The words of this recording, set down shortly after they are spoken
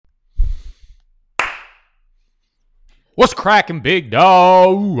What's cracking, big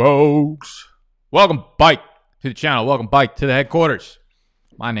dogs? Welcome back to the channel. Welcome back to the headquarters.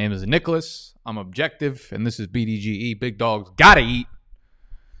 My name is Nicholas. I'm Objective, and this is BDGE. Big dogs gotta eat.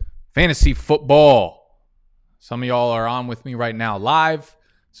 Fantasy football. Some of y'all are on with me right now live.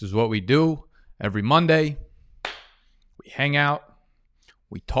 This is what we do every Monday. We hang out.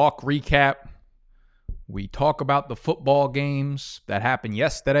 We talk recap. We talk about the football games that happened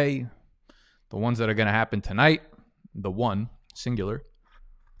yesterday. The ones that are going to happen tonight. The one, singular.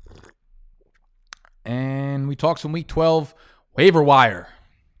 And we talk some Week 12 waiver wire.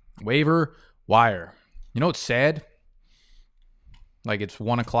 Waiver wire. You know what's sad? Like, it's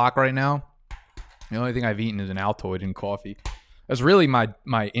 1 o'clock right now. The only thing I've eaten is an Altoid and coffee. That's really my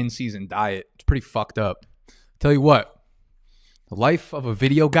in-season diet. It's pretty fucked up. Tell you what. The life of a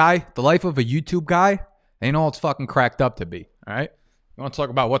video guy, the life of a YouTube guy, ain't all it's fucking cracked up to be. All right? You want to talk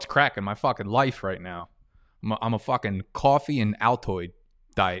about what's cracking my fucking life right now? I'm a fucking coffee and Altoid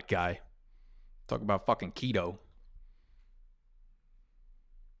diet guy. Talk about fucking keto.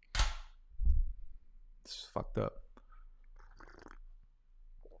 It's fucked up.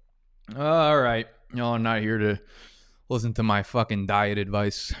 All right. Y'all are not here to listen to my fucking diet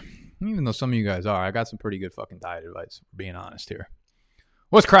advice. Even though some of you guys are. I got some pretty good fucking diet advice, being honest here.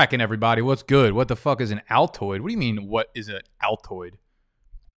 What's cracking, everybody? What's good? What the fuck is an Altoid? What do you mean, what is an Altoid?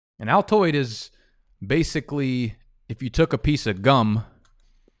 An Altoid is basically if you took a piece of gum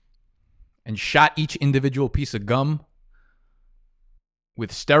and shot each individual piece of gum with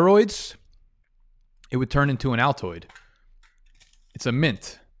steroids, it would turn into an Altoid. It's a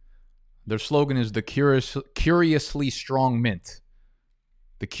mint. Their slogan is the curiously strong mint.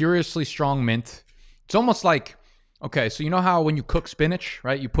 The curiously strong mint. It's almost like, okay, so you know how when you cook spinach,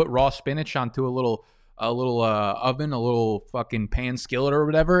 right? You put raw spinach onto a little oven, a little fucking pan skillet or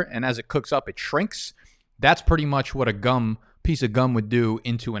whatever, and as it cooks up, it shrinks. That's pretty much what a piece of gum would do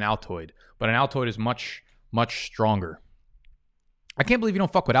into an Altoid. But an Altoid is much, much stronger. I can't believe you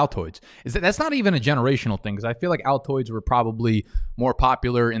don't fuck with Altoids. That's not even a generational thing, because I feel like Altoids were probably more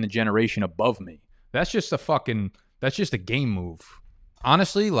popular in the generation above me. That's just a game move.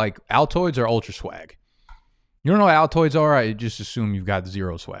 Honestly, like, Altoids are ultra swag. You don't know what Altoids are? I just assume you've got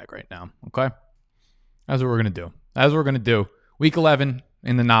zero swag right now, okay? That's what we're going to do. Week 11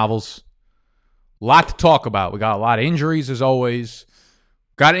 in the novels. A lot to talk about. We got a lot of injuries, as always.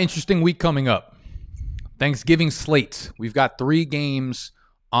 Got an interesting week coming up. Thanksgiving slate. We've got 3 games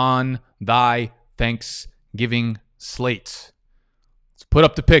on thy Thanksgiving slate. Let's put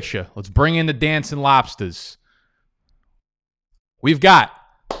up the picture. Let's bring in the dancing lobsters. We've got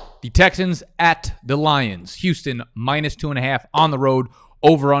the Texans at the Lions. Houston minus 2.5 on the road.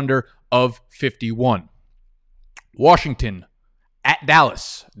 Over-under of 51. Washington at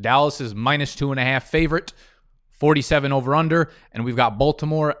Dallas. Dallas is minus 2.5 favorite. 47 over-under. And we've got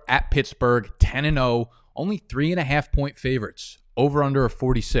Baltimore at Pittsburgh. 10-0. Only 3.5 point favorites. Over-under of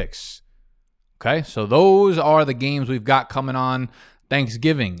 46. Okay, so those are the games we've got coming on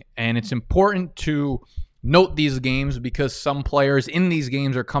Thanksgiving. And it's important to note these games because some players in these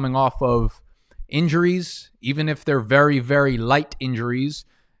games are coming off of injuries. Even if they're very, very light injuries,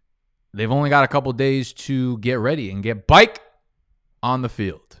 they've only got a couple days to get ready and get bike on the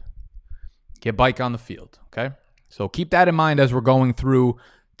field. Get bike on the field, okay? So keep that in mind as we're going through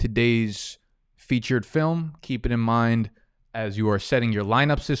today's featured film. Keep it in mind as you are setting your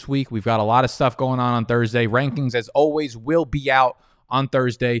lineups this week. We've got a lot of stuff going on Thursday. Rankings, as always, will be out on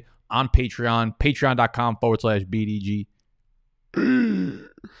Thursday on Patreon. Patreon.com/BDG.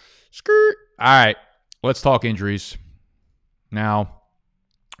 Skirt. All right, let's talk injuries. Now,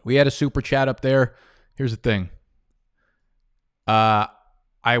 we had a super chat up there. Here's the thing. I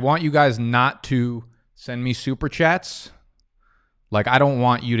want you guys not to send me super chats. Like, I don't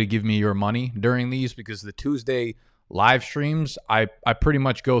want you to give me your money during these because the Tuesday live streams, I pretty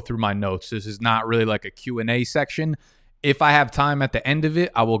much go through my notes. This is not really like a Q&A section. If I have time at the end of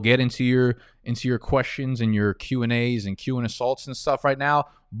it, I will get into your questions and your Q&As and Q and assaults and stuff right now.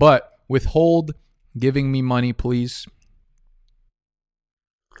 But withhold giving me money, please.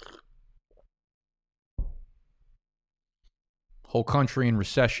 Whole country in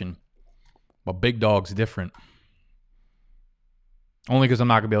recession. But big dog's different. Only because I'm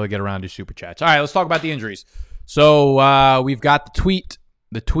not going to be able to get around to super chats. All right, let's talk about the injuries. So we've got the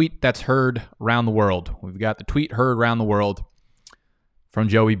tweet that's heard around the world. We've got the tweet heard around the world from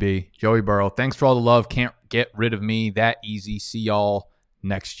Joey B. Joey Burrow. Thanks for all the love. Can't get rid of me that easy. See y'all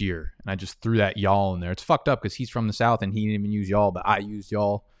next year. And I just threw that y'all in there. It's fucked up because he's from the South and he didn't even use y'all, but I used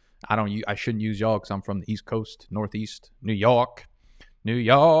y'all. I shouldn't use y'all because I'm from the East Coast, Northeast, New York.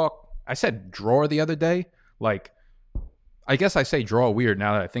 I said drawer the other day. Like, I guess I say draw weird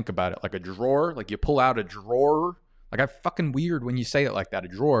now that I think about it. Like a drawer, like you pull out a drawer. Like I fucking weird when you say it like that, a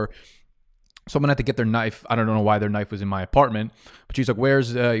drawer. Someone had to get their knife. I don't know why their knife was in my apartment, but she's like,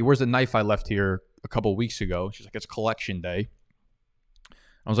 where's the knife I left here a couple weeks ago? She's like, it's collection day.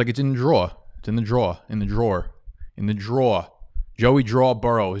 I was like, it's in the drawer. It's in the drawer, in the drawer, in the drawer. Joey Draw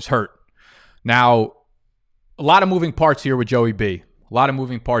Burrow is hurt. Now, a lot of moving parts here with Joey B.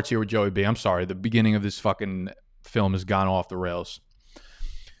 I'm sorry. The beginning of this fucking film has gone off the rails.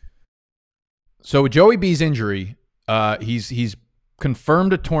 So with Joey B's injury, he's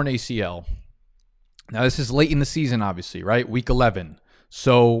confirmed a torn ACL. Now, this is late in the season, obviously, right? Week 11.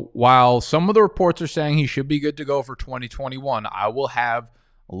 So while some of the reports are saying he should be good to go for 2021, I will have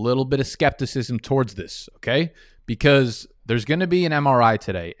a little bit of skepticism towards this, okay? Because there's going to be an MRI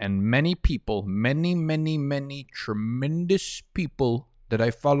today, and many people, many tremendous people that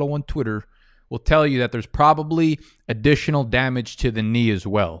I follow on Twitter will tell you that there's probably additional damage to the knee as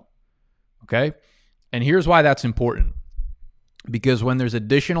well, okay? And here's why that's important. Because when there's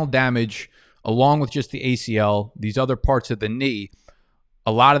additional damage along with just the ACL, these other parts of the knee,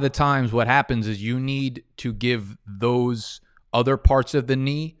 a lot of the times what happens is you need to give those other parts of the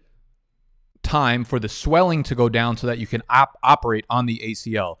knee time for the swelling to go down so that you can operate on the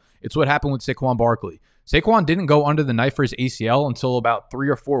ACL. It's what happened with Saquon Barkley. Saquon didn't go under the knife for his ACL until about 3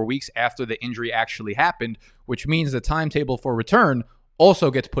 or 4 weeks after the injury actually happened, which means the timetable for return also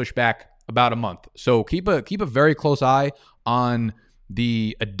gets pushed back about a month. So keep a very close eye on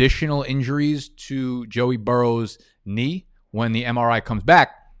the additional injuries to Joey Burrow's knee when the MRI comes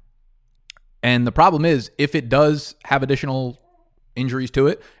back. And the problem is, if it does have additional injuries to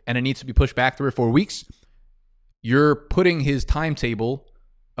it and it needs to be pushed back 3 or 4 weeks, you're putting his timetable,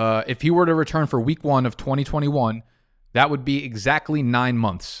 if he were to return for week 1 of 2021, that would be exactly 9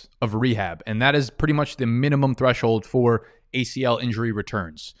 months of rehab. And that is pretty much the minimum threshold for ACL injury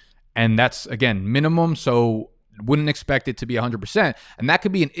returns. And that's, again, minimum, so wouldn't expect it to be 100%. And that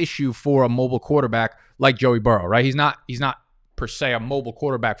could be an issue for a mobile quarterback like Joey Burrow, right? He's not per se a mobile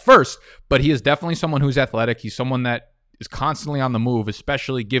quarterback first, but he is definitely someone who's athletic. He's someone that is constantly on the move,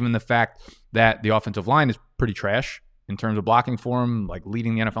 especially given the fact that the offensive line is pretty trash in terms of blocking for him, like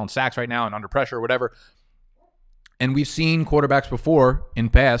leading the NFL in sacks right now and under pressure or whatever. And we've seen quarterbacks before in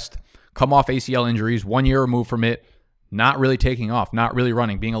past come off ACL injuries, 1 year removed from it, not really taking off, not really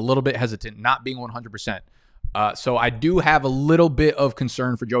running, being a little bit hesitant, not being 100%. So I do have a little bit of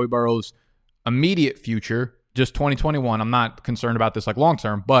concern for Joey Burrow's immediate future, just 2021. I'm not concerned about this like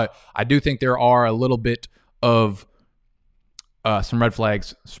long-term, but I do think there are a little bit of some red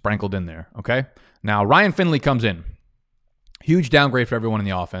flags sprinkled in there, okay? Now, Ryan Finley comes in. Huge downgrade for everyone in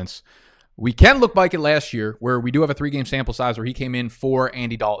the offense. We can look back at last year where we do have a 3-game sample size where he came in for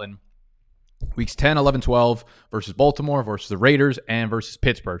Andy Dalton. Weeks 10, 11, 12 versus Baltimore, versus the Raiders, and versus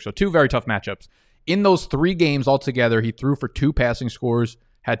Pittsburgh. So 2 very tough matchups. In those 3 games altogether, he threw for 2 passing scores,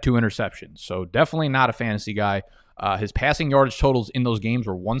 had 2 interceptions. So definitely not a fantasy guy. His passing yardage totals in those games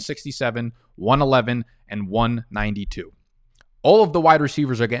were 167, 111, and 192. All of the wide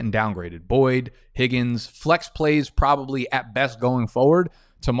receivers are getting downgraded. Boyd, Higgins, flex plays probably at best going forward.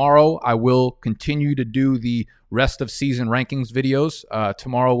 Tomorrow, I will continue to do the rest of season rankings videos.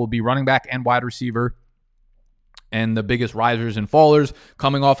 Tomorrow will be running back and wide receiver and the biggest risers and fallers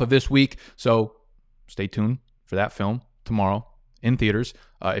coming off of this week. So stay tuned for that film tomorrow in theaters.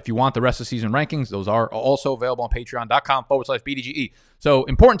 If you want the rest of season rankings, those are also available on patreon.com/BDGE. So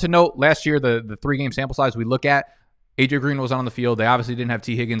important to note, last year, the 3-game sample size we look at, AJ Green was on the field. They obviously didn't have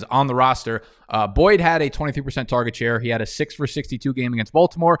T. Higgins on the roster. Boyd had a 23% target share. He had a 6 for 62 game against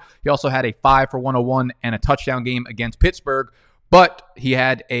Baltimore. He also had a 5 for 101 and a touchdown game against Pittsburgh. But he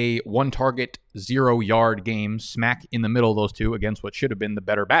had a 1 target, 0 yard game smack in the middle of those 2 against what should have been the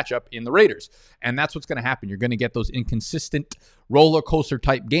better matchup in the Raiders. And that's what's going to happen. You're going to get those inconsistent roller coaster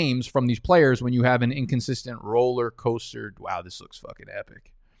type games from these players when you have an inconsistent roller coaster. Wow, this looks fucking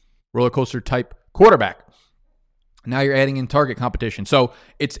epic. Roller coaster type quarterback. Now you're adding in target competition. So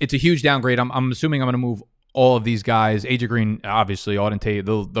it's a huge downgrade. I'm assuming I'm going to move all of these guys. AJ Green, obviously, Auden Tate,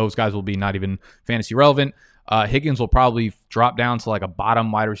 those guys will be not even fantasy relevant. Higgins will probably drop down to like a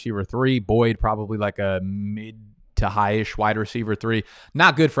bottom wide receiver 3. Boyd probably like a mid to high-ish wide receiver 3.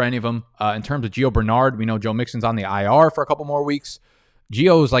 Not good for any of them. In terms of Gio Bernard, we know Joe Mixon's on the IR for a couple more weeks.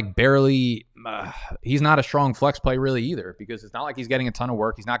 Gio's like barely, he's not a strong flex play really either because it's not like he's getting a ton of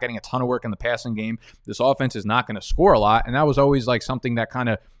work. He's not getting a ton of work in the passing game. This offense is not going to score a lot, and that was always like something that kind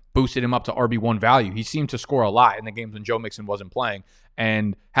of boosted him up to RB1 value. He seemed to score a lot in the games when Joe Mixon wasn't playing,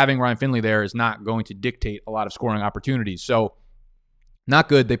 and having Ryan Finley there is not going to dictate a lot of scoring opportunities. So not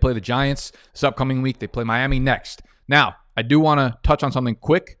good. They play the Giants this upcoming week. They play Miami next. Now, I do want to touch on something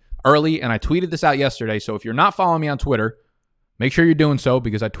quick, early, and I tweeted this out yesterday. So if you're not following me on Twitter, make sure you're doing so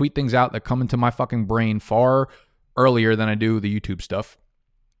because I tweet things out that come into my fucking brain far earlier than I do the YouTube stuff.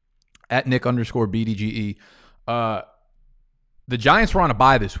 At Nick_BDGE. The Giants were on a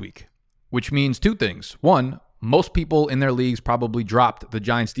bye this week, which means two things. One, most people in their leagues probably dropped the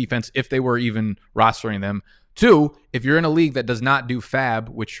Giants defense if they were even rostering them. Two, if you're in a league that does not do fab,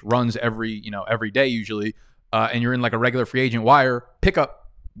 which runs every day usually, and you're in like a regular free agent wire,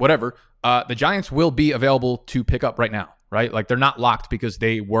 pickup, whatever, the Giants will be available to pick up right now, right? Like they're not locked because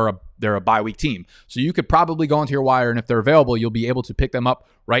they're a bye week team. So you could probably go onto your wire, and if they're available, you'll be able to pick them up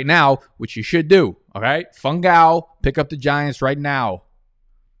right now, which you should do. All right, Fungal, pick up the Giants right now.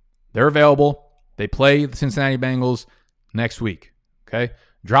 They're available. They play the Cincinnati Bengals next week. Okay,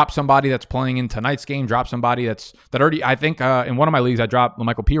 drop somebody that's playing in tonight's game. Drop somebody that already. I think in one of my leagues I dropped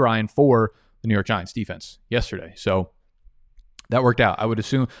Michael Pirine for the New York Giants defense yesterday. So that worked out. I would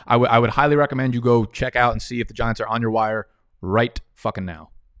assume I would highly recommend you go check out and see if the Giants are on your wire right fucking now.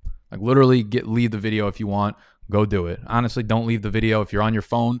 Like literally leave the video if you want. Go do it. Honestly, don't leave the video. If you're on your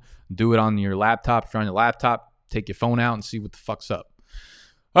phone, do it on your laptop. If you're on your laptop, take your phone out and see what the fuck's up.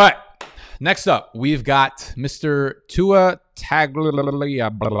 All right. Next up, we've got Mr. Tua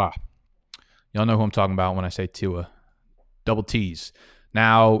Tagovailoa. Y'all know who I'm talking about when I say Tua. Double T's.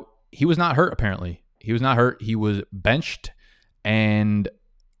 Now, he was not hurt, apparently. He was not hurt. He was benched, and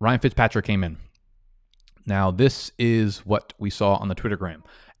Ryan Fitzpatrick came in. Now, this is what we saw on the Twittergram.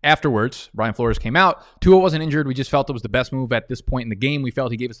 Afterwards, Brian Flores came out. Tua wasn't injured. We just felt it was the best move at this point in the game. We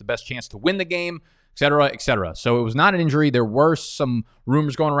felt he gave us the best chance to win the game, et cetera, et cetera. So it was not an injury. There were some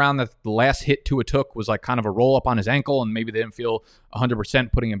rumors going around that the last hit Tua took was like kind of a roll up on his ankle, and maybe they didn't feel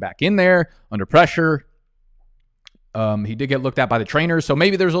 100% putting him back in there under pressure. He did get looked at by the trainers, so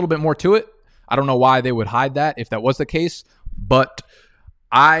maybe there's a little bit more to it. I don't know why they would hide that if that was the case, but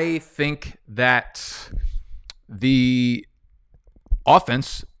I think that the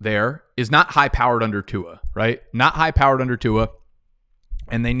offense there is not high-powered under Tua, right? Not high-powered under Tua,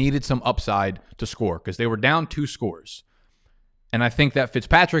 and they needed some upside to score because they were down 2 scores. And I think that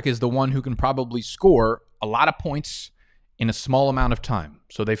Fitzpatrick is the one who can probably score a lot of points in a small amount of time.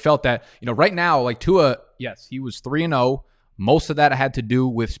 So they felt that, right now, like Tua, yes, he was 3-0. Most of that had to do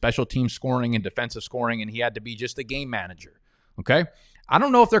with special team scoring and defensive scoring, and he had to be just a game manager, okay? I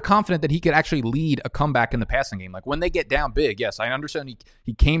don't know if they're confident that he could actually lead a comeback in the passing game. Like when they get down big, yes, I understand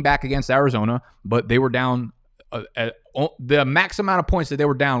he came back against Arizona, but they were down. The max amount of points that they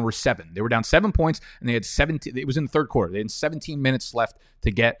were down were 7. They were down 7 points, and they had 17. It was in the third quarter. They had 17 minutes left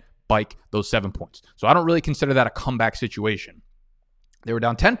to get those 7 points. So I don't really consider that a comeback situation. They were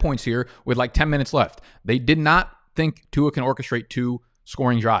down 10 points here with like 10 minutes left. They did not think Tua can orchestrate 2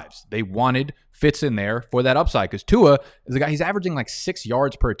 scoring drives. They wanted Fitz in there for that upside because Tua is a guy, he's averaging like 6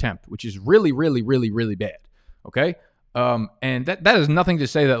 yards per attempt, which is really, really, really, really bad. Okay. And that is nothing to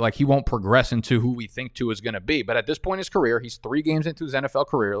say that like he won't progress into who we think Tua is going to be. But at this point in his career, he's 3 games into his NFL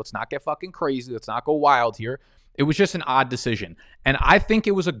career. Let's not get fucking crazy. Let's not go wild here. It was just an odd decision. And I think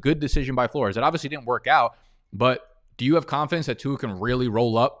it was a good decision by Flores. It obviously didn't work out, but do you have confidence that Tua can really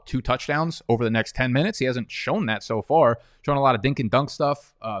roll up 2 touchdowns over the next 10 minutes? He hasn't shown that so far. Shown a lot of dink and dunk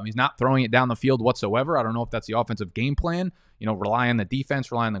stuff. He's not throwing it down the field whatsoever. I don't know if that's the offensive game plan. Rely on the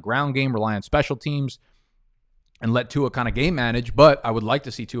defense, rely on the ground game, rely on special teams, and let Tua kind of game manage. But I would like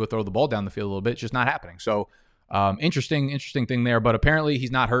to see Tua throw the ball down the field a little bit. It's just not happening. So interesting thing there. But apparently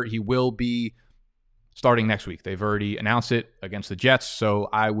he's not hurt. He will be starting next week. They've already announced it against the Jets, so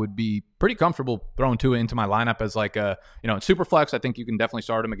I would be pretty comfortable throwing Tua into my lineup as like a, in Superflex. I think you can definitely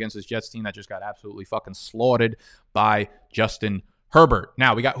start him against this Jets team that just got absolutely fucking slaughtered by Justin Herbert.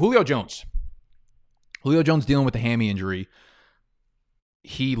 Now, we got Julio Jones. Julio Jones dealing with a hammy injury.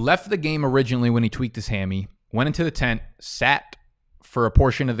 He left the game originally when he tweaked his hammy, went into the tent, sat for a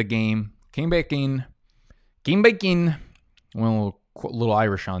portion of the game, came back in, went a little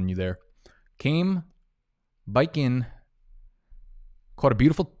Irish on you there, came bike in, caught a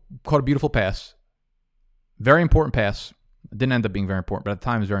beautiful pass. Very important pass. It didn't end up being very important, but at the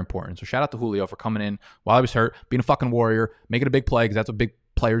time it was very important. So shout out to Julio for coming in while I was hurt, being a fucking warrior, making a big play, because that's what big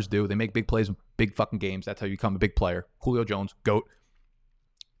players do. They make big plays in big fucking games. That's how you become a big player. Julio Jones, GOAT.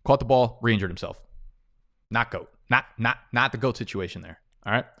 Caught the ball, re-injured himself. Not GOAT. Not the GOAT situation there.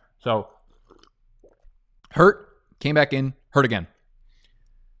 All right? So hurt, came back in, hurt again.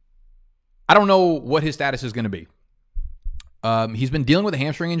 I don't know what his status is going to be. He's been dealing with a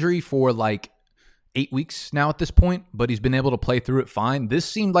hamstring injury for like 8 weeks now at this point, but he's been able to play through it fine. This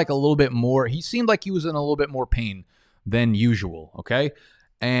seemed like a little bit more, he seemed like he was in a little bit more pain than usual, okay?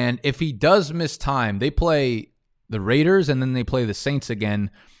 And if he does miss time, they play the Raiders, and then they play the Saints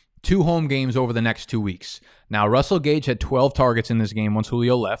again. 2 home games over the next 2 weeks. Now, Russell Gage had 12 targets in this game once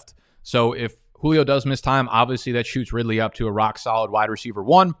Julio left. So if Julio does miss time, obviously that shoots Ridley up to a rock-solid wide receiver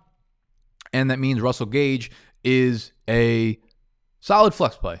 1. And that means Russell Gage is a solid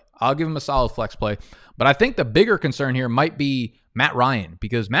flex play. I'll give him a solid flex play. But I think the bigger concern here might be Matt Ryan,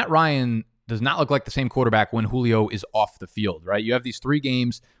 because Matt Ryan does not look like the same quarterback when Julio is off the field, right? You have these 3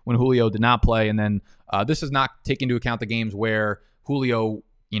 games when Julio did not play, and then this is not taking into account the games where Julio,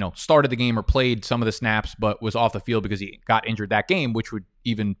 started the game or played some of the snaps but was off the field because he got injured that game, which would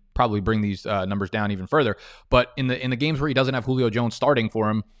even probably bring these numbers down even further. But in the games where he doesn't have Julio Jones starting for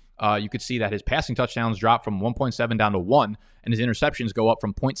him, you could see that his passing touchdowns drop from 1.7 down to 1, and his interceptions go up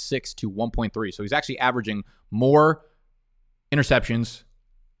from 0.6 to 1.3. So he's actually averaging more interceptions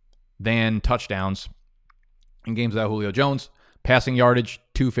than touchdowns in games without Julio Jones. Passing yardage,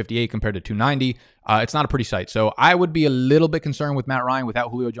 258 compared to 290. It's not a pretty sight. So I would be a little bit concerned with Matt Ryan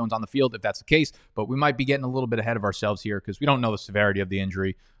without Julio Jones on the field if that's the case, but we might be getting a little bit ahead of ourselves here because we don't know the severity of the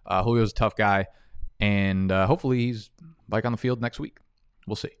injury. Julio's a tough guy, and hopefully he's back on the field next week.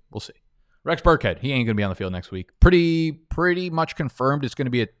 We'll see. Rex Burkhead, he ain't going to be on the field next week. Pretty much confirmed it's going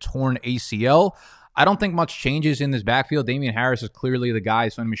to be a torn ACL. I don't think much changes in this backfield. Damian Harris is clearly the guy.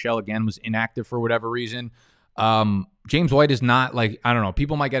 Sonny Michel, again, was inactive for whatever reason. James White is not I don't know.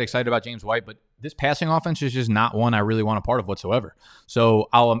 People might get excited about James White, but this passing offense is just not one I really want a part of whatsoever. So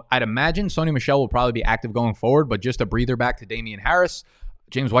I'd imagine Sonny Michel will probably be active going forward, but just a breather back to Damian Harris.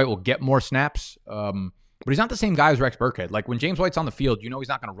 James White will get more snaps. But he's not the same guy as Rex Burkhead. Like when James White's on the field, he's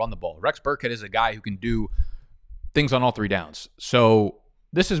not going to run the ball. Rex Burkhead is a guy who can do things on all 3 downs. So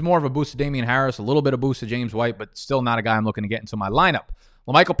this is more of a boost to Damian Harris, a little bit of boost to James White, but still not a guy I'm looking to get into my lineup.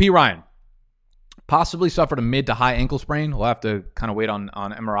 LaMichael P. Ryan possibly suffered a mid to high ankle sprain. We'll have to kind of wait on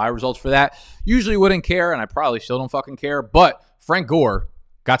MRI results for that. Usually wouldn't care, and I probably still don't fucking care. But Frank Gore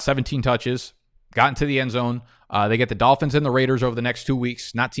got 17 touches, got into the end zone. They get the Dolphins and the Raiders over the next 2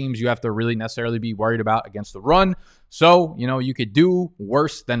 weeks. Not teams you have to really necessarily be worried about against the run. So, you could do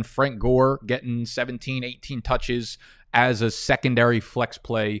worse than Frank Gore getting 17, 18 touches as a secondary flex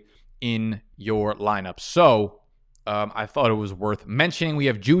play in your lineup. So, I thought it was worth mentioning. We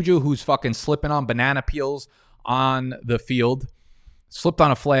have Juju, who's fucking slipping on banana peels on the field. Slipped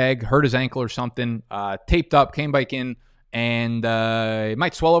on a flag, hurt his ankle or something, taped up, came back in, and it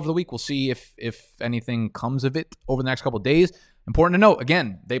might swell over the week. We'll see if anything comes of it over the next couple of days. Important to note,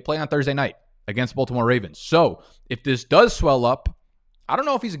 again, they play on Thursday night against Baltimore Ravens. So if this does swell up, I don't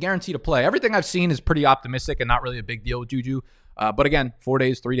know if he's a guarantee to play. Everything I've seen is pretty optimistic and not really a big deal with Juju. But again, 4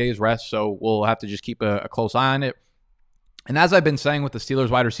 days, 3 days rest, so we'll have to just keep a close eye on it. And as I've been saying with the Steelers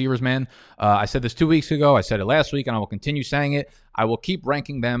wide receivers, man, I said this 2 weeks ago, I said it last week, and I will continue saying it. I will keep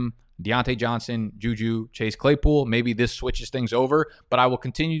ranking them: Deontay Johnson, Juju, Chase Claypool. Maybe this switches things over, but I will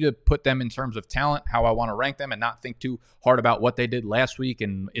continue to put them in terms of talent, how I want to rank them, and not think too hard about what they did last week,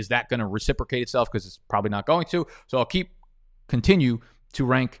 and is that going to reciprocate itself, because it's probably not going to. So I'll continue to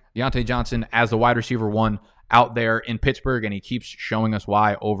rank Deontay Johnson as the wide receiver 1 out there in Pittsburgh, and he keeps showing us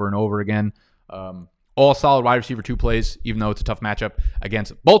why over and over again. All solid wide receiver 2 plays, even though it's a tough matchup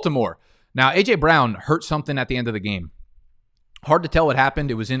against Baltimore. Now, A.J. Brown hurt something at the end of the game. Hard to tell what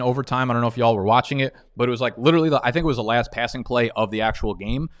happened. It was in overtime. I don't know if y'all were watching it, but it was like literally, I think it was the last passing play of the actual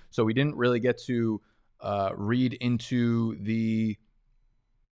game. So we didn't really get to read into the...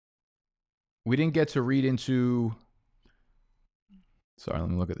 We didn't get to read into... Sorry, let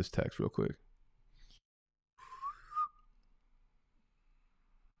me look at this text real quick.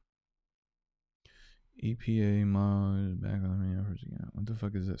 EPA mod back on the efforts again. What the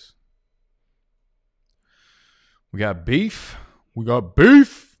fuck is this? We got beef. Y'all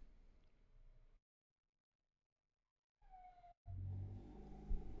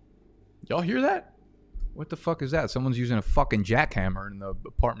hear that? What the fuck is that? Someone's using a fucking jackhammer in the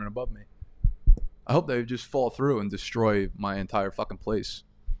apartment above me. I hope they just fall through and destroy my entire fucking place.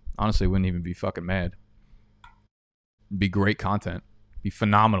 Honestly, wouldn't even be fucking mad. It'd be great content. It'd be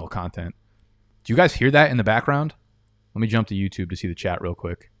phenomenal content. Do you guys hear that in the background? Let me jump to YouTube to see the chat real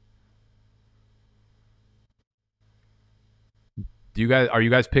quick. Are you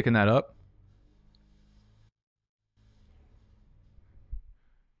guys picking that up?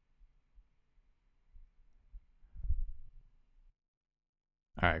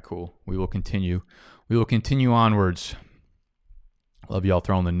 All right, cool. We will continue. We will continue onwards. Love y'all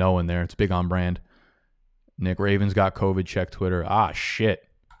throwing the no in there. It's big on brand. Nick Ravens got COVID. Check Twitter. Shit.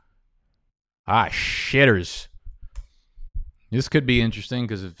 Shitters. This could be interesting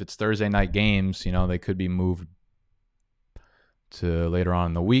because if it's Thursday night games, they could be moved to later on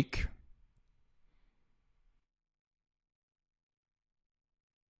in the week.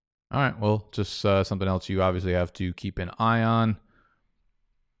 All right, well, just something else you obviously have to keep an eye on.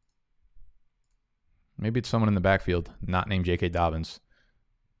 Maybe it's someone in the backfield, not named J.K. Dobbins.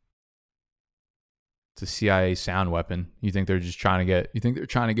 It's a CIA sound weapon. You think they're trying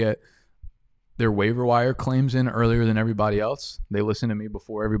to get their waiver wire claims in earlier than everybody else? They listen to me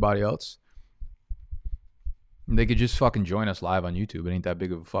before everybody else. They could just fucking join us live on YouTube. It ain't that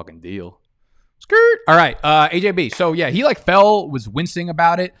big of a fucking deal. Skirt. All right, AJB. So, yeah, he was wincing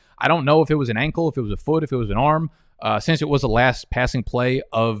about it. I don't know if it was an ankle, if it was a foot, if it was an arm. Since it was the last passing play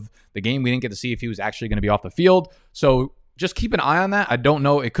of the game, we didn't get to see if he was actually going to be off the field. So just keep an eye on that. I don't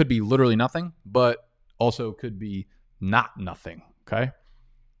know. It could be literally nothing, but also could be not nothing, okay?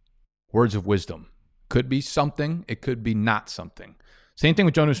 Words of wisdom. Could be something. It could be not something. Same thing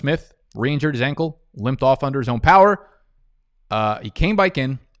with Jonnu Smith. Re-injured his ankle, limped off under his own power. He came back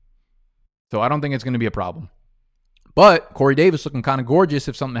in, so I don't think it's going to be a problem. But Corey Davis looking kind of gorgeous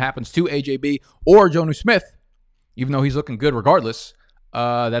if something happens to AJB or Jonnu Smith, even though he's looking good regardless.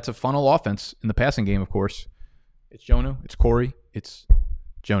 That's a funnel offense in the passing game, of course. It's Jonnu, it's Corey, it's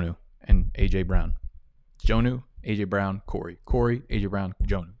Jonnu, and A.J. Brown. It's Jonnu, A.J. Brown, Corey. Corey, A.J. Brown,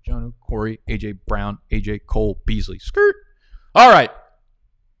 Jonnu. Jonnu, Corey, A.J. Brown, A.J. Cole, Beasley. Skirt. All right.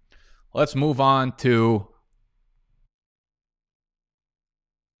 Let's move on to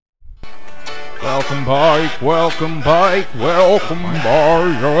Welcome Bike, Welcome Bike, Welcome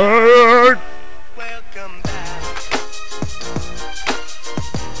Bike. Welcome back.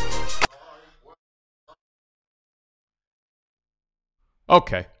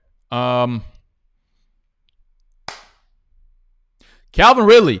 Okay. Calvin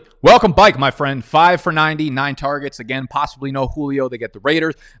Ridley, welcome bike, my friend. 5 for 90, 9 targets. Again, possibly no Julio. They get the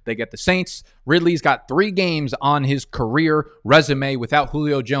Raiders. They get the Saints. Ridley's got 3 games on his career resume without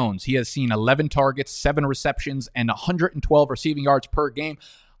Julio Jones. He has seen 11 targets, 7 receptions, and 112 receiving yards per game.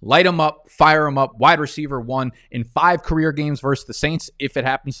 Light him up, fire him up. Wide receiver 1 in 5 career games versus the Saints. If it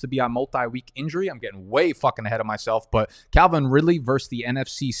happens to be a multi-week injury, I'm getting way fucking ahead of myself. But Calvin Ridley versus the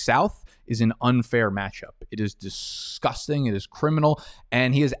NFC South is an unfair matchup. It is disgusting. It is criminal.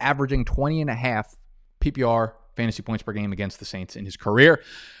 And he is averaging 20.5 PPR fantasy points per game against the Saints in his career.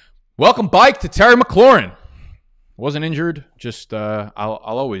 Welcome bike to Terry McLaurin. Wasn't injured. Just I'll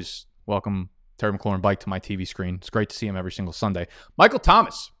always welcome Terry McLaurin bike to my TV screen. It's great to see him every single Sunday. Michael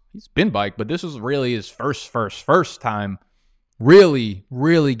Thomas. He's been bike, but this was really his first time really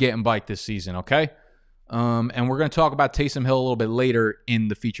getting bike this season, okay? And we're going to talk about Taysom Hill a little bit later in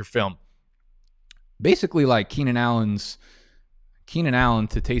the feature film. Basically like Keenan Allen to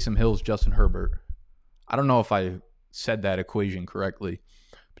Taysom Hill's Justin Herbert. I don't know if I said that equation correctly,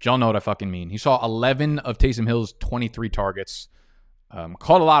 but y'all know what I fucking mean. He saw 11 of Taysom Hill's 23 targets,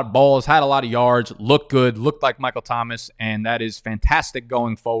 caught a lot of balls, had a lot of yards, looked good, looked like Michael Thomas, and that is fantastic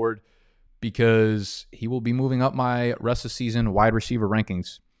going forward because he will be moving up my rest of season wide receiver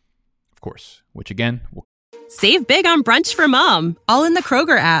rankings, of course, which again will Save big on brunch for mom, all in the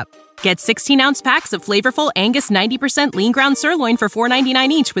Kroger app. Get 16-ounce packs of flavorful Angus 90% lean ground sirloin for $4.99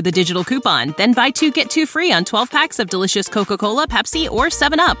 each with a digital coupon. Then buy 2, get 2 free on 12 packs of delicious Coca-Cola, Pepsi, or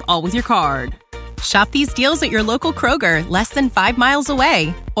 7UP, all with your card. Shop these deals at your local Kroger, less than 5 miles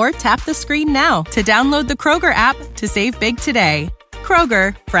away. Or tap the screen now to download the Kroger app to save big today.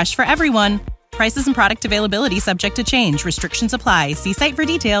 Kroger, fresh for everyone. Prices and product availability subject to change. Restrictions apply. See site for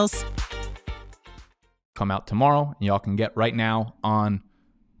details. come out tomorrow, and y'all can get right now on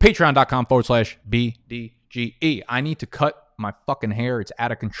patreon.com/BDGE. I need to cut my fucking hair. It's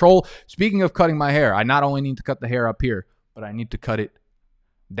out of control. Speaking of cutting my hair, I not only need to cut the hair up here, but I need to cut it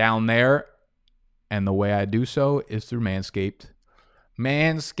down there. And the way I do so is through Manscaped.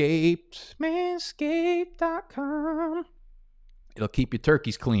 Manscaped.com. It'll keep your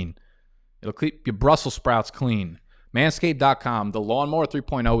turkeys clean. It'll keep your Brussels sprouts clean. Manscaped.com. The Lawnmower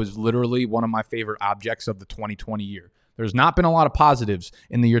 3.0 is literally one of my favorite objects of the 2020 year. There's not been a lot of positives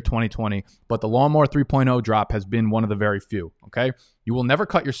in the year 2020, but the Lawnmower 3.0 drop has been one of the very few, okay? You will never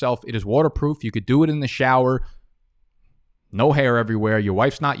cut yourself. It is waterproof. You could do it in the shower. No hair everywhere. Your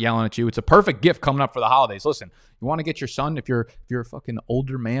wife's not yelling at you. It's a perfect gift coming up for the holidays. Listen, you want to get your son, if you're a fucking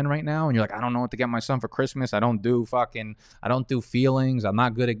older man right now and you're like, I don't know what to get my son for Christmas. I don't do feelings. I'm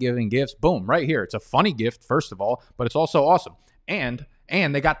not good at giving gifts. Boom, right here. It's a funny gift, first of all, but it's also awesome. And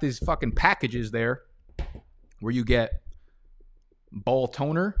they got these fucking packages there where you get ball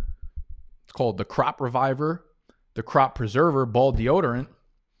toner. It's called the Crop Reviver, the Crop Preserver ball deodorant,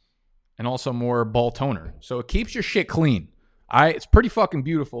 and also more ball toner. So it keeps your shit clean. It's pretty fucking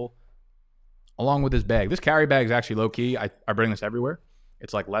beautiful, along with this bag. This carry bag is actually low-key. I bring this everywhere.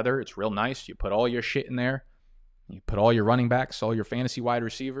 It's like leather. It's real nice. You put all your shit in there. You put all your running backs, all your fantasy wide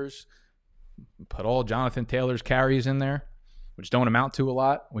receivers, put all Jonathan Taylor's carries in there, which don't amount to a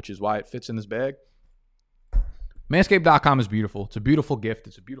lot, which is why it fits in this bag. Manscaped.com is beautiful. It's a beautiful gift.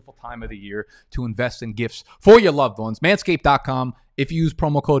 It's a beautiful time of the year to invest in gifts for your loved ones. Manscaped.com, if you use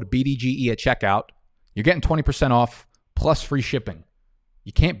promo code BDGE at checkout, you're getting 20% off plus free shipping.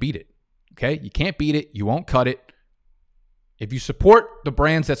 You can't beat it, okay? You can't beat it. You won't cut it. If you support the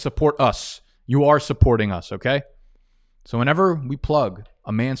brands that support us, you are supporting us, okay? So whenever we plug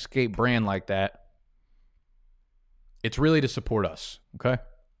a Manscaped brand like that, it's really to support us, okay?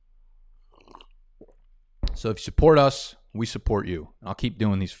 So if you support us, we support you. I'll keep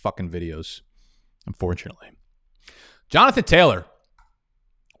doing these fucking videos, unfortunately. Jonathan Taylor,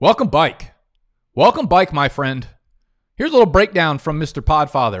 welcome bike. Welcome bike, my friend. Here's a little breakdown from Mr.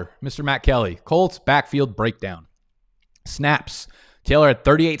 Podfather, Mr. Matt Kelly. Colts backfield breakdown. Snaps. Taylor had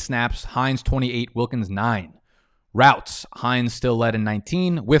 38 snaps, Hines 28, Wilkins 9. Routes, Hines still led in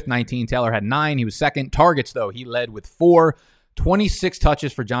 19. With 19, Taylor had 9. He was second. Targets, though, he led with 4. 26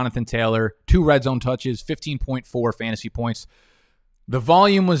 touches for Jonathan Taylor, 2 red zone touches, 15.4 fantasy points. The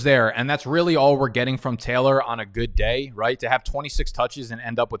volume was there, and that's really all we're getting from Taylor on a good day, right? To have 26 touches and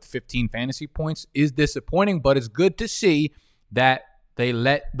end up with 15 fantasy points is disappointing, but it's good to see that they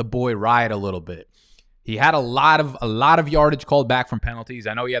let the boy ride a little bit. He had a lot of yardage called back from penalties.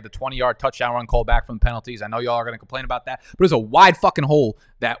 I know he had the 20-yard touchdown run called back from penalties. I know y'all are going to complain about that, but it was a wide fucking hole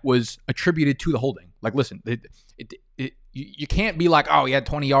that was attributed to the holding. Like, listen, you can't be like, oh, he had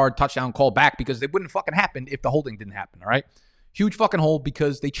 20-yard touchdown called back, because it wouldn't fucking happen if the holding didn't happen, all right? Huge fucking hole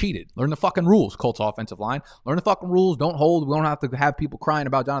because they cheated. Learn the fucking rules, Colts offensive line. Learn the fucking rules. Don't hold. We don't have to have people crying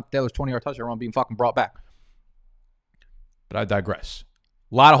about Jonathan Taylor's 20-yard touchdown run being fucking brought back. But I digress.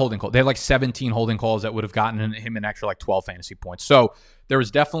 A lot of holding calls. They had like 17 holding calls that would have gotten him an extra like 12 fantasy points. So there was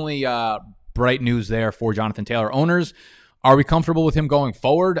definitely bright news there for Jonathan Taylor owners. Are we comfortable with him going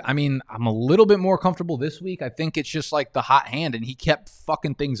forward? I mean, I'm a little bit more comfortable this week. I think it's just like the hot hand, and he kept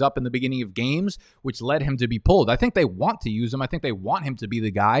fucking things up in the beginning of games, which led him to be pulled. I think they want to use him. I think they want him to be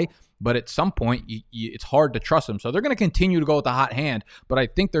the guy, but at some point, it's hard to trust him. So they're going to continue to go with the hot hand, but I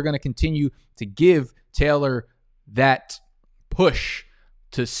think they're going to continue to give Taylor that push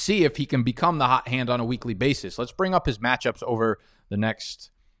to see if he can become the hot hand on a weekly basis. Let's bring up his matchups over the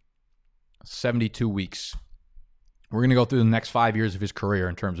next 72 weeks. We're going to go through the next 5 years of his career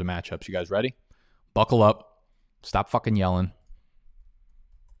in terms of matchups. You guys ready? Buckle up. Stop fucking yelling.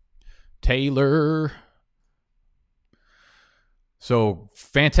 Taylor. So,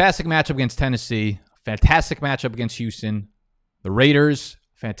 fantastic matchup against Tennessee. Fantastic matchup against Houston. The Raiders.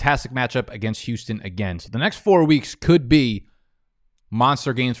 Fantastic matchup against Houston again. So, the next 4 weeks could be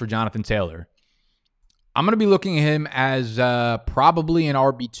monster games for Jonathan Taylor. I'm going to be looking at him as probably an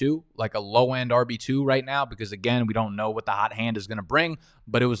RB2, like a low-end RB2 right now, because, again, we don't know what the hot hand is going to bring,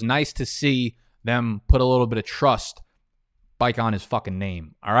 but it was nice to see them put a little bit of trust bike on his fucking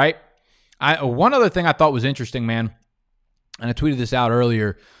name, all right? One other thing I thought was interesting, man, and I tweeted this out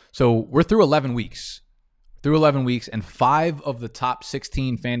earlier. So we're through 11 weeks. And 5 of the top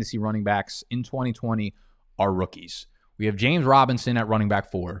 16 fantasy running backs in 2020 are rookies. We have James Robinson at running back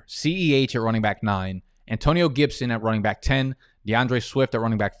 4, CEH at running back 9, Antonio Gibson at running back 10, DeAndre Swift at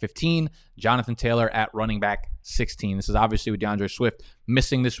running back 15, Jonathan Taylor at running back 16. This is obviously with DeAndre Swift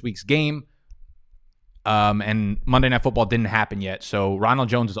missing this week's game, and Monday Night Football didn't happen yet. So Ronald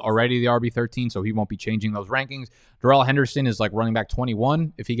Jones is already the RB13, so he won't be changing those rankings. Darrell Henderson is like running back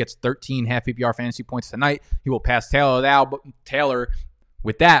 21. If he gets 13 half PPR fantasy points tonight, he will pass Taylor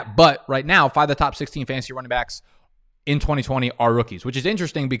with that. But right now, 5 of the top 16 fantasy running backs in 2020 are rookies, which is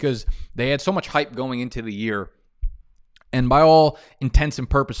interesting because they had so much hype going into the year. And by all intents and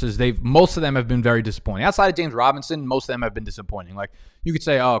purposes, most of them have been very disappointing. Outside of James Robinson, most of them have been disappointing. Like, you could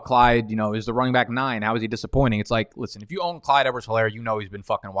say, oh, Clyde, is the running back 9. How is he disappointing? It's like, listen, if you own Clyde Edwards-Helaire, you know he's been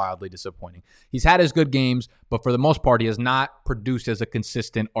fucking wildly disappointing. He's had his good games, but for the most part, he has not produced as a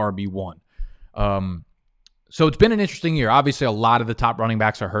consistent RB1. So it's been an interesting year. Obviously, a lot of the top running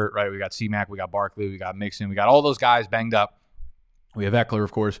backs are hurt, right? We got C-Mac, we got Barkley, we got Mixon, we got all those guys banged up. We have Eckler,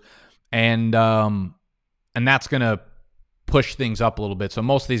 of course. And that's going to push things up a little bit. So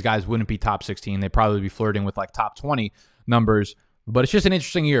most of these guys wouldn't be top 16. They'd probably be flirting with like top 20 numbers. But it's just an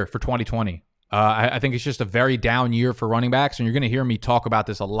interesting year for 2020. I think it's just a very down year for running backs. And you're going to hear me talk about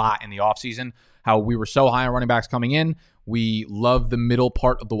this a lot in the offseason, how we were so high on running backs coming in. We love the middle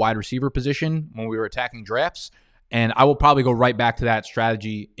part of the wide receiver position when we were attacking drafts. And I will probably go right back to that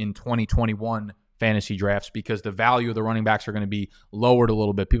strategy in 2021 fantasy drafts because the value of the running backs are going to be lowered a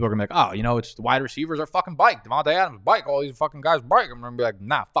little bit. People are going to be like, oh, it's the wide receivers are fucking bike. Devontae Adams, bike. All these fucking guys, bike. I'm going to be like,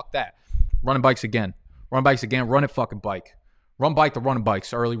 nah, fuck that. Running bikes again. Run bikes again. Run it fucking bike. Run bike the running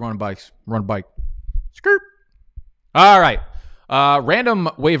bikes. Early running bikes. Run bike. Skirt. All right. Random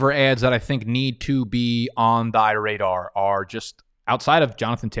waiver ads that I think need to be on the radar are just outside of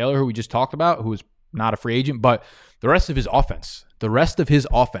Jonathan Taylor, who we just talked about, who is not a free agent, but the rest of his offense.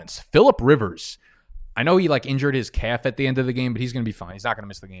 Phillip Rivers. I know he injured his calf at the end of the game, but he's going to be fine. He's not going to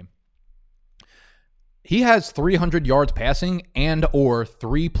miss the game. He has 300 yards passing and or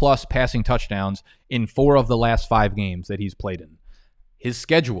 3+ passing touchdowns in 4 of the last 5 games that he's played in. His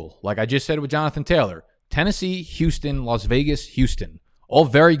schedule, like I just said with Jonathan Taylor, Tennessee, Houston, Las Vegas, Houston. All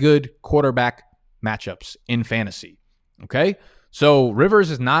very good quarterback matchups in fantasy. Okay? So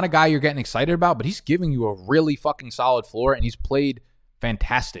Rivers is not a guy you're getting excited about, but he's giving you a really fucking solid floor, and he's played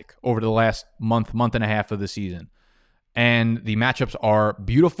fantastic over the last month and a half of the season. And the matchups are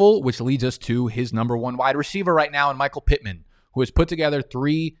beautiful, which leads us to his number 1 wide receiver right now in Michael Pittman, who has put together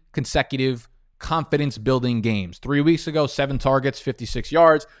 3 consecutive confidence-building games. 3 weeks ago, 7 targets, 56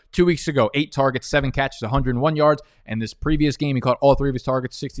 yards. 2 weeks ago, 8 targets, 7 catches, 101 yards. And this previous game, he caught all 3 of his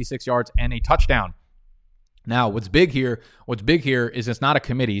targets, 66 yards, and a touchdown. Now, what's big here is it's not a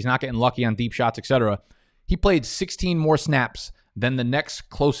committee. He's not getting lucky on deep shots, etc. He played 16 more snaps than the next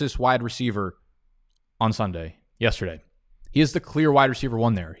closest wide receiver on yesterday. He is the clear wide receiver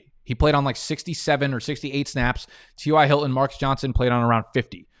 1 there. He played on 67 or 68 snaps. T.Y. Hilton, Marcus Johnson played on around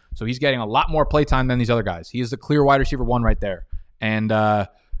 50. So he's getting a lot more play time than these other guys. He is the clear wide receiver 1 right there. And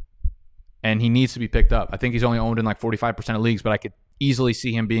he needs to be picked up. I think he's only owned in 45% of leagues, but I could easily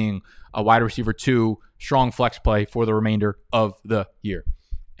see him being a wide receiver 2, strong flex play for the remainder of the year.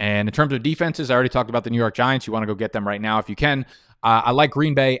 And in terms of defenses, I already talked about the New York Giants. You want to go get them right now if you can. I like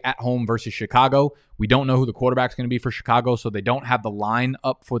Green Bay at home versus Chicago. We don't know who the quarterback's going to be for Chicago, so they don't have the line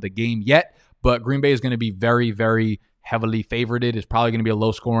up for the game yet. But Green Bay is going to be very, very heavily favorited. It's probably going to be a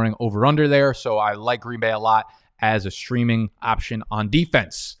low-scoring over-under there. So I like Green Bay a lot as a streaming option on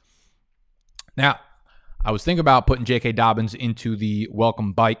defense. Now, I was thinking about putting J.K. Dobbins into the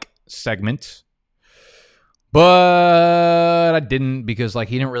Welcome Bike segment, but I didn't because he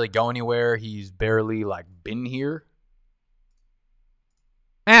didn't really go anywhere. He's barely been here.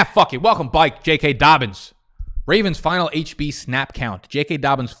 Fuck it. Welcome Bike, J.K. Dobbins. Ravens final HB snap count. J.K.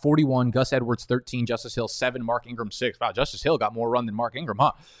 Dobbins 41, Gus Edwards 13, Justice Hill 7, Mark Ingram 6. Wow, Justice Hill got more run than Mark Ingram,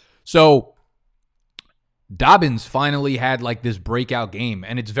 huh? So Dobbins finally had this breakout game,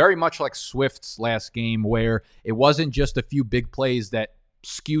 and it's very much like Swift's last game where it wasn't just a few big plays that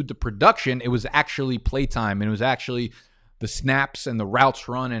skewed the production. It was actually playtime, and it was actually the snaps and the routes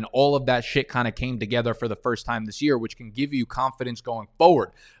run and all of that shit kind of came together for the first time this year, which can give you confidence going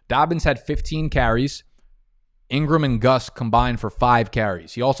forward. Dobbins had 15 carries. Ingram and Gus combined for 5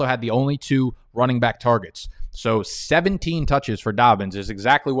 carries. He also had the only 2 running back targets. So 17 touches for Dobbins is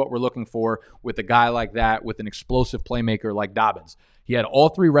exactly what we're looking for with a guy like that, with an explosive playmaker like Dobbins. He had all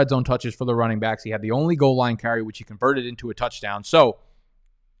 3 red zone touches for the running backs. He had the only goal line carry, which he converted into a touchdown. So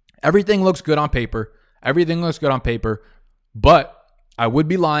everything looks good on paper. But I would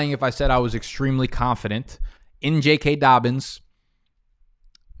be lying if I said I was extremely confident in J.K. Dobbins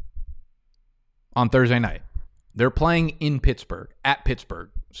on Thursday night. They're playing in Pittsburgh, at Pittsburgh.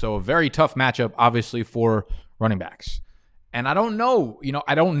 So a very tough matchup, obviously, for running backs. And I don't know,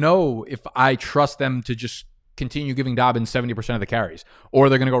 if I trust them to just continue giving Dobbins 70% of the carries, or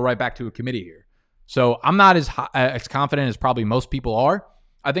they're going to go right back to a committee here. So I'm not as confident as probably most people are.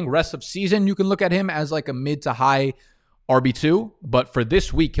 I think rest of season, you can look at him as a mid to high RB2, but for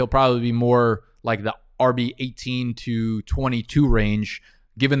this week, he'll probably be more like the RB 18 to 22 range,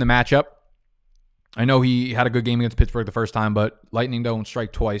 given the matchup. I know he had a good game against Pittsburgh the first time, but Lightning don't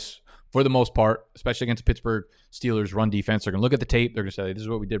strike twice for the most part, especially against Pittsburgh Steelers run defense. They're going to look at the tape. They're going to say, this is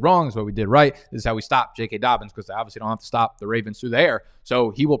what we did wrong. This is what we did right. This is how we stop J.K. Dobbins, because they obviously don't have to stop the Ravens through the air.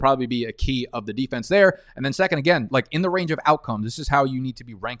 So he will probably be a key of the defense there. And then second, again, in the range of outcomes, this is how you need to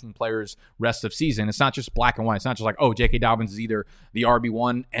be ranking players rest of season. It's not just black and white. It's not just J.K. Dobbins is either the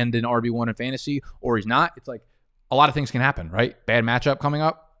RB1 and an RB1 in fantasy, or he's not. It's a lot of things can happen, right? Bad matchup coming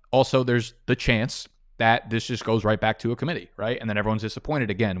up. Also, there's the chance that this just goes right back to a committee, right? And then everyone's disappointed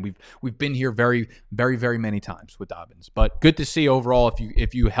again. We've been here very, very, very many times with Dobbins, but good to see overall.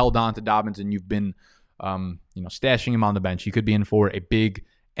 If you held on to Dobbins and you've been, stashing him on the bench, you could be in for a big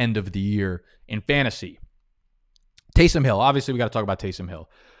end of the year in fantasy. Taysom Hill, obviously we got to talk about Taysom Hill.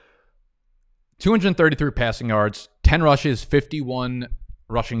 233 passing yards, 10 rushes, 51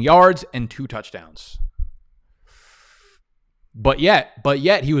 rushing yards, and 2 touchdowns. But yet,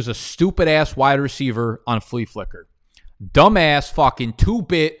 he was a stupid-ass wide receiver on Flea Flicker. Dumbass, fucking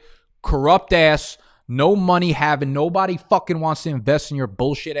 2-bit, corrupt-ass, No money having, nobody fucking wants to invest in your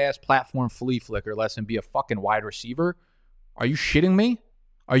bullshit ass platform flea flicker less than be a fucking wide receiver. Are you shitting me?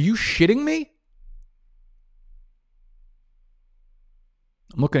 Are you shitting me?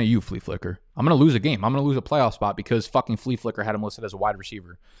 I'm looking at you, Flea Flicker. I'm going to lose a game. I'm going to lose a playoff spot because fucking Flea Flicker had him listed as a wide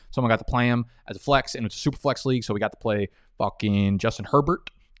receiver. Someone got to play him as a flex, and it's a super flex league, so we got to play fucking Justin Herbert,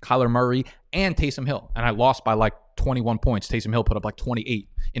 Kyler Murray, and Taysom Hill. And I lost by like 21 points. Taysom Hill put up like 28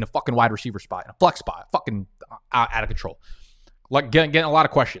 in a fucking wide receiver spot, in a flex spot. Fucking out of control. Like getting a lot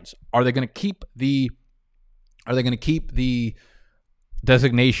of questions. Are they going to keep the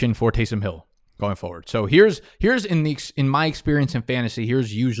designation for Taysom Hill going forward? So here's in my experience in fantasy,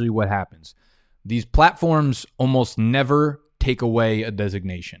 here's usually what happens. These platforms almost never take away a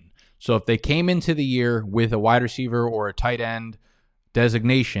designation. So if they came into the year with a wide receiver or a tight end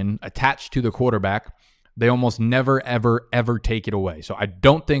designation attached to the quarterback, they almost never, ever, ever take it away. So I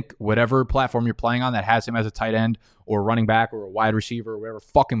don't think whatever platform you're playing on that has him as a tight end or running back or a wide receiver or whatever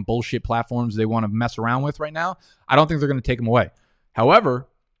fucking bullshit platforms they want to mess around with right now, I don't think they're going to take him away. However,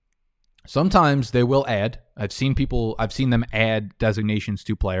 sometimes they will add. I've seen them add designations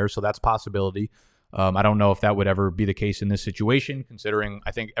to players, so that's a possibility. I don't know if that would ever be the case in this situation, considering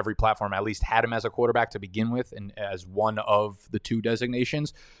I think every platform at least had him as a quarterback to begin with and as one of the two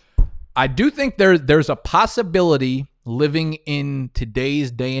designations. I do think there's a possibility living in today's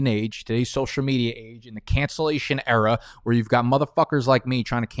day and age, today's social media age, in the cancellation era, where you've got motherfuckers like me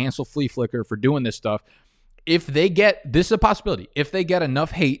trying to cancel Flea Flicker for doing this stuff. This is a possibility. If they get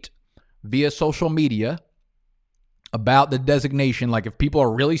enough hate via social media about the designation, like if people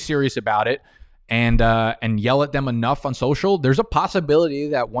are really serious about it and yell at them enough on social, there's a possibility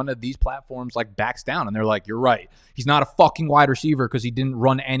that one of these platforms like backs down and they're like, you're right. He's not a fucking wide receiver because he didn't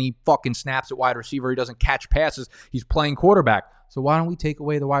run any fucking snaps at wide receiver. He doesn't catch passes. He's playing quarterback. So why don't we take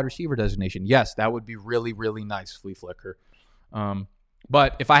away the wide receiver designation? Yes, that would be really, really nice, Flea Flicker.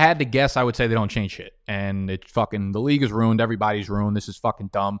 But if I had to guess, I would say they don't change shit. And it's fucking, the league is ruined. Everybody's ruined. This is fucking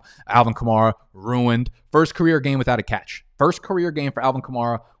dumb. Alvin Kamara, ruined. First career game without a catch. First career game for Alvin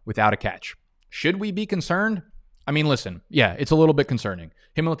Kamara without a catch. Should we be concerned? I mean, listen, yeah, it's a little bit concerning.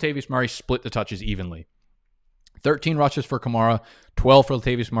 Him and Latavius Murray split the touches evenly. 13 rushes for Kamara, 12 for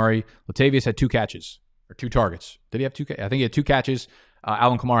Latavius Murray. Latavius had 2 catches, or 2 targets. Did he have 2? I think he had 2 catches.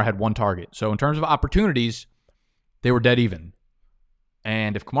 Alvin Kamara had 1 target. So in terms of opportunities, they were dead even.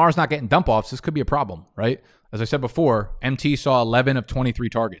 And if Kamara's not getting dump-offs, this could be a problem, right? As I said before, MT saw 11 of 23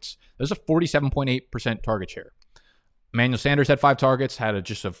 targets. There's a 47.8% target share. Emmanuel Sanders had 5 targets, had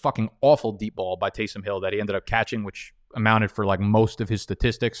just a fucking awful deep ball by Taysom Hill that he ended up catching, which amounted for like most of his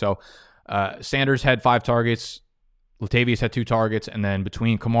statistics. So Sanders had 5 targets. Latavius had 2 targets. And then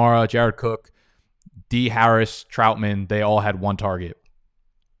between Kamara, Jared Cook, D. Harris, Troutman, they all had 1 target.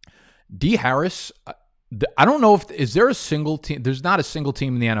 D. Harris, I don't know is there a single team? There's not a single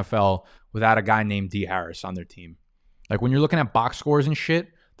team in the NFL without a guy named D. Harris on their team. Like when you're looking at box scores and shit,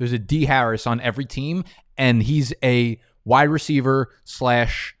 there's a D. Harris on every team, and he's a wide receiver /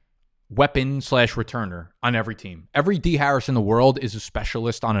 weapon / returner on every team. Every D. Harris in the world is a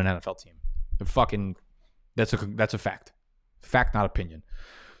specialist on an NFL team. That's a fact. Fact, not opinion.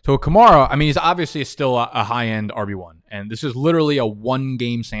 So Kamara, I mean, he's obviously still a high-end RB1, and this is literally a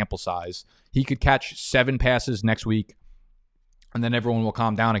 1-game sample size. He could catch 7 passes next week, and then everyone will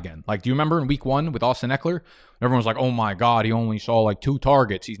calm down again. Like, do you remember in week 1 with Austin Eckler? Everyone was like, oh my God, he only saw like 2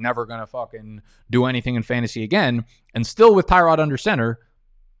 targets. He's never going to fucking do anything in fantasy again. And still with Tyrod under center,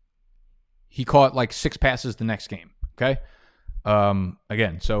 he caught like 6 passes the next game. Okay?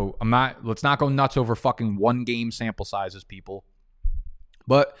 Again, so let's not go nuts over fucking 1-game sample sizes, people.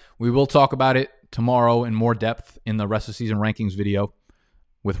 But we will talk about it tomorrow in more depth in the rest of season rankings video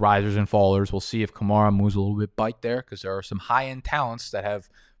with risers and fallers. We'll see if Kamara moves a little bit bite there because there are some high-end talents that have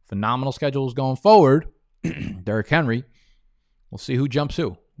phenomenal schedules going forward. Derrick Henry. We'll see who jumps who.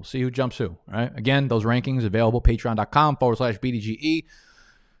 All right. Again, those rankings available, patreon.com/BDGE.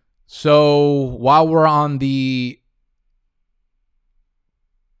 So while we're on the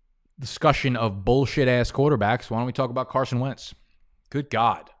discussion of bullshit-ass quarterbacks, why don't we talk about Carson Wentz? Good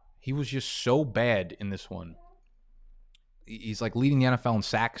God. He was just so bad in this one. He's like leading the NFL in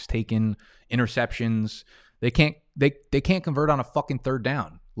sacks, taking interceptions. They can't convert on a fucking third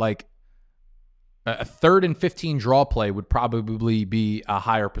down. Like a 3rd and 15 draw play would probably be a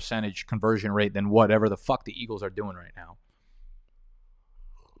higher percentage conversion rate than whatever the fuck the Eagles are doing right now.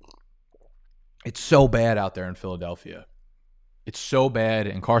 It's so bad out there in Philadelphia. It's so bad,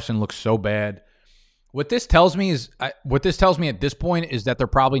 and Carson looks so bad. What this tells me at this point is that they're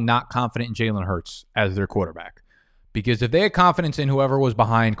probably not confident in Jalen Hurts as their quarterback. Because if they had confidence in whoever was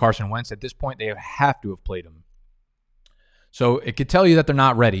behind Carson Wentz, at this point, they have to have played him. So it could tell you that they're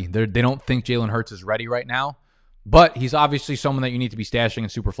not ready. They don't think Jalen Hurts is ready right now. But he's obviously someone that you need to be stashing in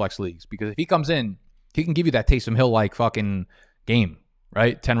Superflex leagues. Because if he comes in, he can give you that Taysom Hill-like fucking game,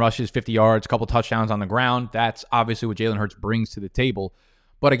 right? 10 rushes, 50 yards, a couple touchdowns on the ground. That's obviously what Jalen Hurts brings to the table.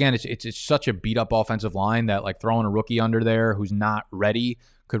 But again, it's such a beat-up offensive line that like throwing a rookie under there who's not ready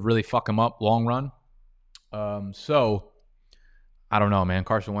could really fuck him up long run. So I don't know, man.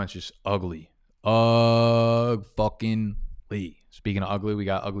 Carson Wentz just ugly. Fucking Lee. Speaking of ugly, we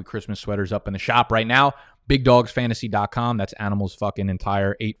got ugly Christmas sweaters up in the shop right now. BigDogsFantasy.com. That's Animal's fucking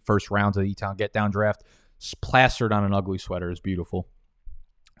entire 8 first rounds of the E-Town Get Down draft. Plastered on an ugly sweater is beautiful.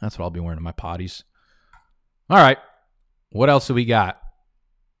 That's what I'll be wearing to my potties. All right. What else do we got?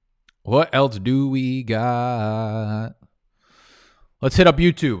 Let's hit up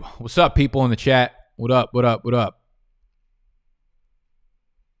YouTube. What's up, people in the chat? What up?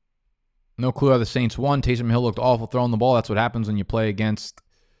 No clue how the Saints won. Taysom Hill looked awful throwing the ball. That's what happens when you play against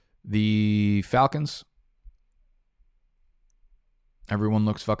the Falcons. Everyone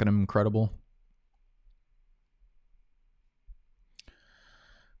looks fucking incredible.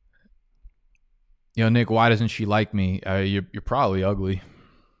 Yo, Nick, why doesn't she like me? You're probably ugly.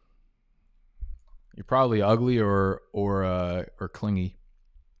 You're probably ugly or clingy.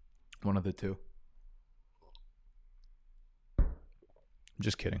 One of the two. I'm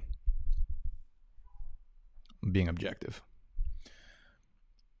just kidding. I'm being objective.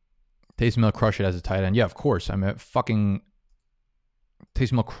 Taysom Hill crush it as a tight end. Yeah, of course. I mean, fucking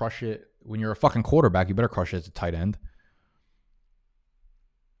Taysom Hill crush it. When you're a fucking quarterback, you better crush it as a tight end.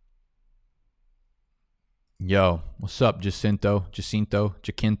 Yo, what's up, Jacinto?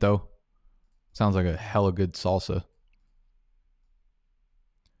 Sounds like a hella good salsa.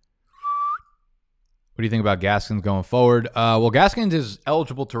 What do you think about Gaskins going forward? Well, Gaskins is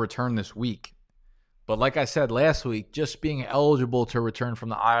eligible to return this week. But like I said last week, just being eligible to return from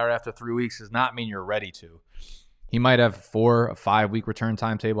the IR after 3 weeks does not mean you're ready to. He might have 4 or 5 week return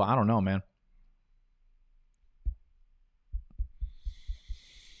timetable. I don't know, man.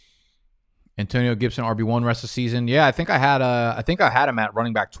 Antonio Gibson, RB1 rest of the season. Yeah, I think I had him at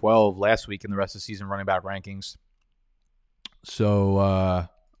running back 12 last week in the rest of the season running back rankings. So,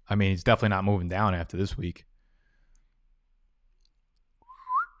 I mean, he's definitely not moving down after this week.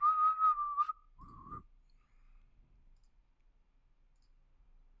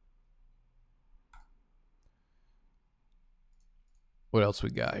 What else we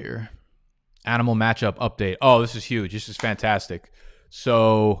got here? Animal matchup update. Oh, this is huge. This is fantastic.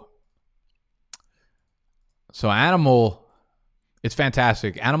 So Animal, it's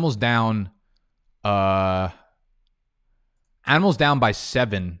fantastic. Animal's down by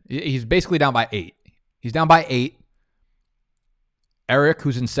 7. He's basically down by 8. He's down by 8. Eric,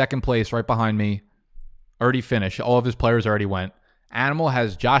 who's in second place right behind me, already finished. All of his players already went. Animal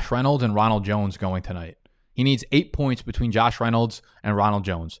has Josh Reynolds and Ronald Jones going tonight. He needs 8 points between Josh Reynolds and Ronald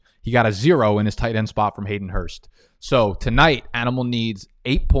Jones. He got a 0 in his tight end spot from Hayden Hurst. So tonight, Animal needs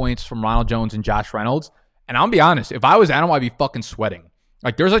 8 points from Ronald Jones and Josh Reynolds. And I'll be honest, if I was Animal, I'd be fucking sweating.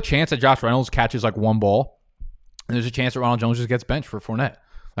 Like, there's a chance that Josh Reynolds catches like one ball, and there's a chance that Ronald Jones just gets benched for Fournette.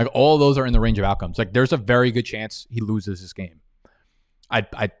 Like, all of those are in the range of outcomes. Like, there's a very good chance he loses this game.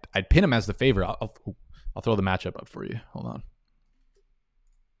 I'd pin him as the favorite. I'll throw the matchup up for you. Hold on.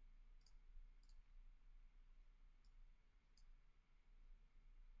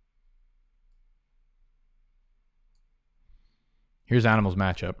 Here's Animal's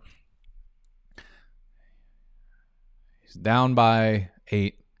matchup. He's down by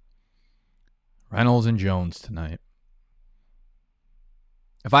 8. Reynolds and Jones tonight.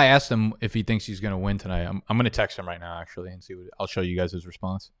 If I asked him if he thinks he's going to win tonight, I'm going to text him right now, actually, and see what I'll show you guys his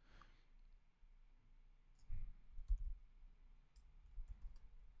response.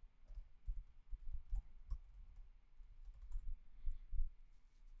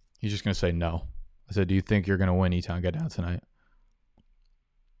 He's just going to say no. I said, do you think you're going to win E-Town Get Down tonight?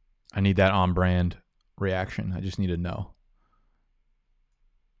 I need that on-brand reaction. I just need to know.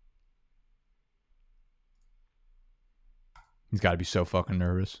 He's got to be so fucking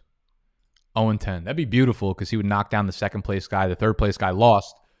nervous. 0-10. That'd be beautiful because he would knock down the second place guy. The third place guy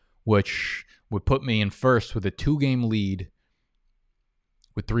lost, which would put me in first with a 2-game lead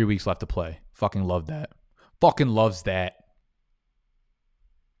with 3 weeks left to play. Fucking love that. Fucking loves that.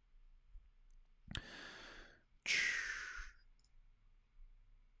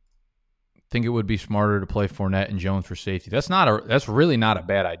 Think it would be smarter to play Fournette and Jones for safety. That's really not a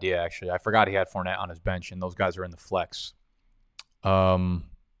bad idea, actually. I forgot he had Fournette on his bench, and those guys are in the flex. I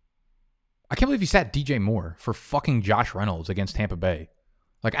I can't believe he sat DJ Moore for fucking Josh Reynolds against Tampa Bay.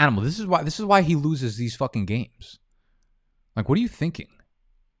 Like, Animal, this is why he loses these fucking games. Like, what are you thinking?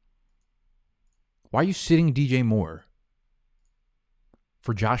 Why are you sitting DJ Moore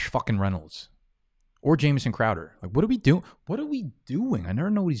for Josh fucking Reynolds or Jamison Crowder? Like, what are we doing? What are we doing? I never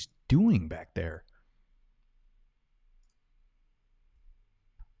know what he's doing back there.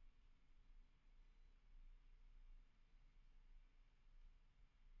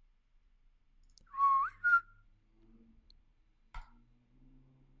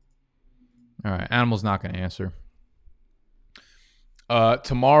 All right, Animal's not going to answer.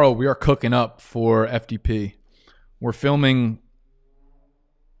 Tomorrow we are cooking up for FDP. We're filming.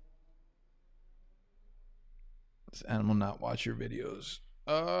 Does Animal not watch your videos?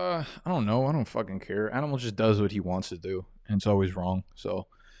 I don't know. I don't fucking care. Animal just does what he wants to do, and it's always wrong. So,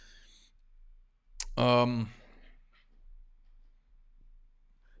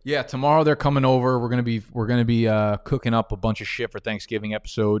 yeah, tomorrow they're coming over. We're gonna be cooking up a bunch of shit for Thanksgiving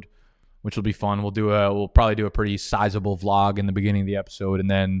episode, which will be fun. We'll probably do a pretty sizable vlog in the beginning of the episode, and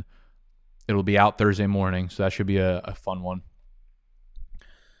then it'll be out Thursday morning. So that should be a fun one.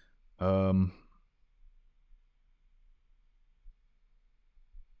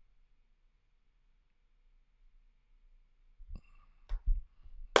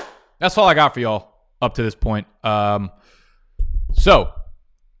 That's all I got for y'all up to this point. So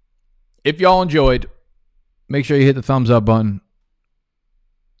if y'all enjoyed, make sure you hit the thumbs up button.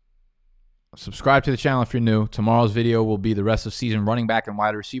 Subscribe to the channel if you're new. Tomorrow's video will be the rest of season running back and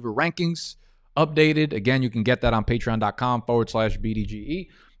wide receiver rankings updated. Again, you can get that on patreon.com/BDGE.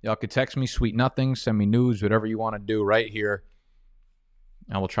 Y'all can text me sweet nothings, send me news, whatever you want to do right here.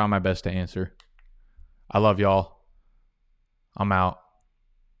 I will try my best to answer. I love y'all. I'm out.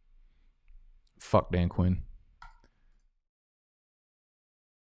 Fuck Dan Quinn.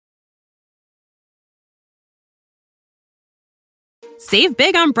 Save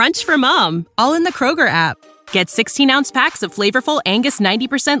big on brunch for mom, all in the Kroger app. Get 16-ounce packs of flavorful Angus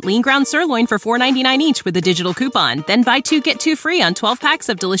 90% lean ground sirloin for $4.99 each with a digital coupon. Then buy 2, get 2 free on 12 packs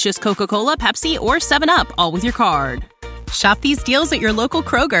of delicious Coca-Cola, Pepsi, or 7-Up, all with your card. Shop these deals at your local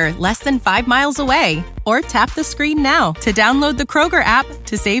Kroger, less than 5 miles away. Or tap the screen now to download the Kroger app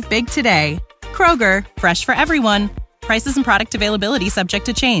to save big today. Kroger, fresh for everyone. Prices and product availability subject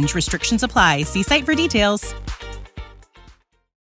to change. Restrictions apply. See site for details.